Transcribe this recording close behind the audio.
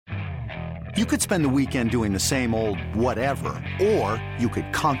You could spend the weekend doing the same old whatever, or you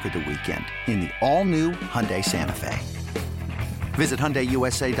could conquer the weekend in the all-new Hyundai Santa Fe. Visit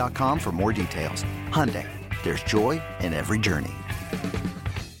HyundaiUSA.com for more details. Hyundai, there's joy in every journey.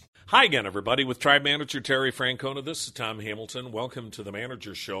 Hi again, everybody. With Tribe Manager Terry Francona, this is Tom Hamilton. Welcome to the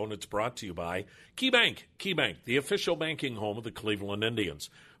Manager Show, and it's brought to you by KeyBank. KeyBank, the official banking home of the Cleveland Indians.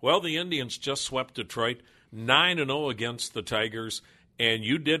 Well, the Indians just swept Detroit 9-0 against the Tigers, and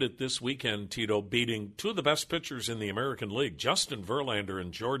you did it this weekend, Tito, beating two of the best pitchers in the American League. Justin Verlander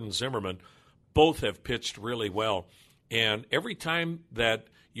and Jordan Zimmermann both have pitched really well. And every time that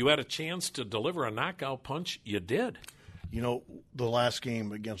you had a chance to deliver a knockout punch, you did. You know, the last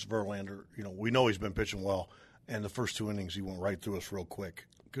game against Verlander, we know he's been pitching well, and the first two innings he went right through us real quick.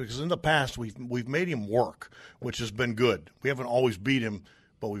 Because in the past we've made him work, which has been good. We haven't always beat him,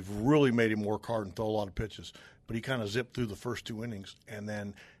 but we've really made him work hard and throw a lot of pitches. But he kind of zipped through the first two innings, and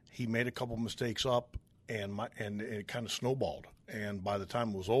then he made a couple mistakes up, and it kind of snowballed. And by the time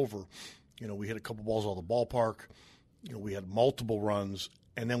it was over, we hit a couple balls out of the ballpark. We had multiple runs.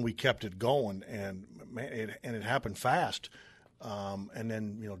 And then we kept it going, and it happened fast. And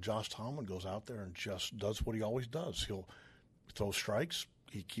then, Josh Tomlin goes out there and just does what he always does. He'll throw strikes.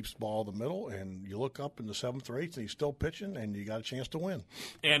 He keeps the ball in the middle, and you look up in the seventh or eighth, and he's still pitching, and you got a chance to win.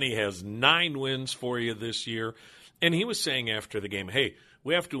 And he has 9 wins for you this year. And he was saying after the game, hey,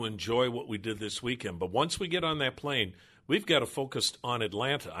 we have to enjoy what we did this weekend. But once we get on that plane, we've got to focus on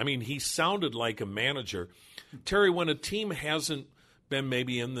Atlanta. I mean, he sounded like a manager. Terry, when a team hasn't been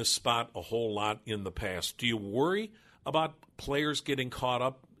maybe in this spot a whole lot in the past, do you worry about players getting caught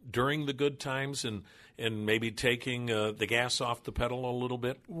up during the good times and maybe taking the gas off the pedal a little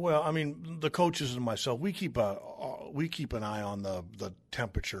bit? Well, I mean, the coaches and myself, we keep an eye on the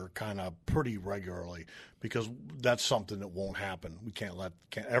temperature kind of pretty regularly, because that's something that won't happen. We can't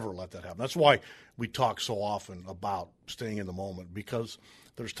ever let that happen. That's why we talk so often about staying in the moment, because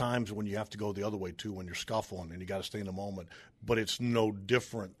there's times when you have to go the other way too, when you're scuffling, and you got to stay in the moment. But it's no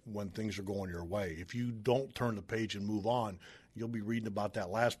different when things are going your way. If you don't turn the page and move on, you'll be reading about that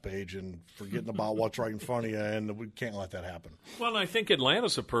last page and forgetting about what's right in front of you, and we can't let that happen. Well, I think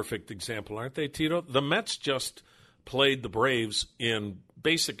Atlanta's a perfect example, aren't they, Tito? The Mets just played the Braves in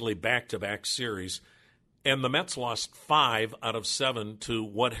basically back-to-back series, and the Mets lost 5 out of 7 to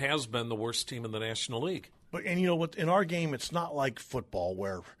what has been the worst team in the National League. But and what, in our game, it's not like football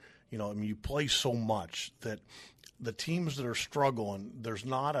where you play so much that the teams that are struggling, there's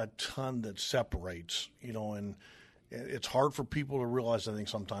not a ton that separates. And it's hard for people to realize. I think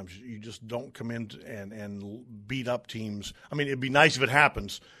sometimes you just don't come in and beat up teams. I mean, it'd be nice if it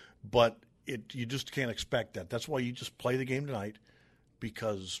happens, but you just can't expect that. That's why you just play the game tonight,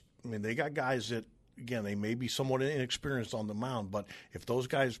 because they got guys that, again, they may be somewhat inexperienced on the mound, but if those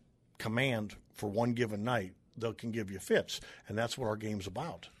guys command for one given night, they can give you fits, and that's what our game's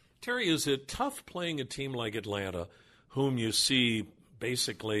about. Terry, is it tough playing a team like Atlanta, whom you see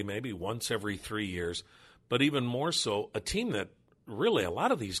basically maybe once every 3 years, but even more so, a team that really a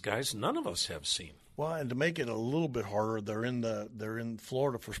lot of these guys none of us have seen? Well, and to make it a little bit harder, they're in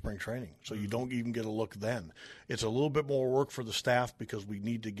Florida for spring training, so you don't even get a look then. It's a little bit more work for the staff because we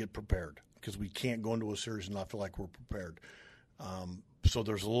need to get prepared, because we can't go into a series and not feel like we're prepared. So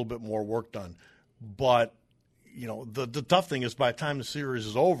there's a little bit more work done. But, the tough thing is by the time the series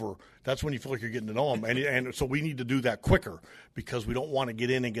is over, that's when you feel like you're getting to know them. And so we need to do that quicker, because we don't want to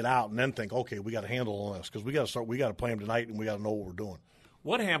get in and get out and then think, okay, we got a handle on this, because we got to play them tonight and we got to know what we're doing.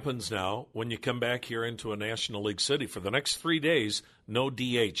 What happens now when you come back here into a National League city for the next 3 days, no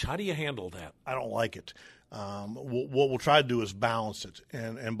DH? How do you handle that? I don't like it. What we'll try to do is balance it.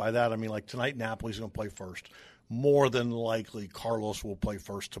 And by that, I mean, like tonight, Napoli's going to play first. More than likely, Carlos will play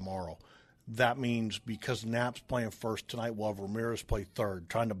first tomorrow. That means because Nap's playing first tonight, we'll have Ramirez play third,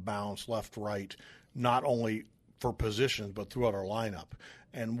 trying to balance left, right, not only for positions but throughout our lineup.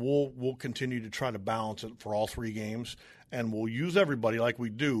 And we'll continue to try to balance it for all 3 games. And we'll use everybody like we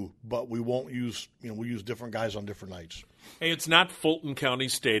do, but we won't use we'll use different guys on different nights. Hey, it's not Fulton County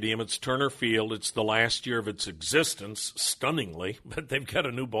Stadium. It's Turner Field. It's the last year of its existence, stunningly, but they've got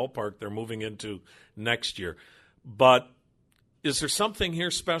a new ballpark they're moving into next year. But is there something here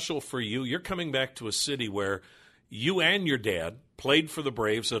special for you? You're coming back to a city where you and your dad played for the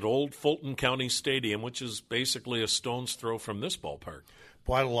Braves at old Fulton County Stadium, which is basically a stone's throw from this ballpark.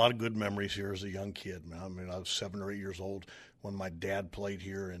 Well, I had a lot of good memories here as a young kid. I mean, I was 7 or 8 years old when my dad played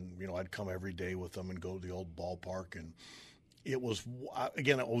here, and I'd come every day with him and go to the old ballpark. And it was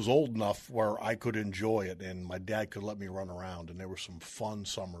old enough where I could enjoy it, and my dad could let me run around. And there were some fun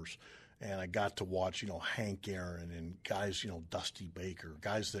summers, and I got to watch Hank Aaron and guys, Dusty Baker,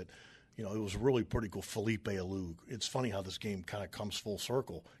 guys that You know, it was really pretty cool. Felipe Alou. It's funny how this game kind of comes full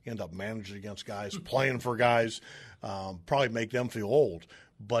circle. You end up managing against guys, playing for guys, probably make them feel old.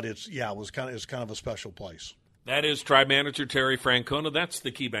 But it's kind of a special place. That is Tribe Manager Terry Francona. That's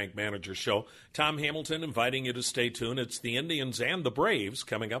the KeyBank Manager Show. Tom Hamilton inviting you to stay tuned. It's the Indians and the Braves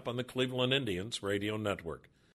coming up on the Cleveland Indians Radio Network.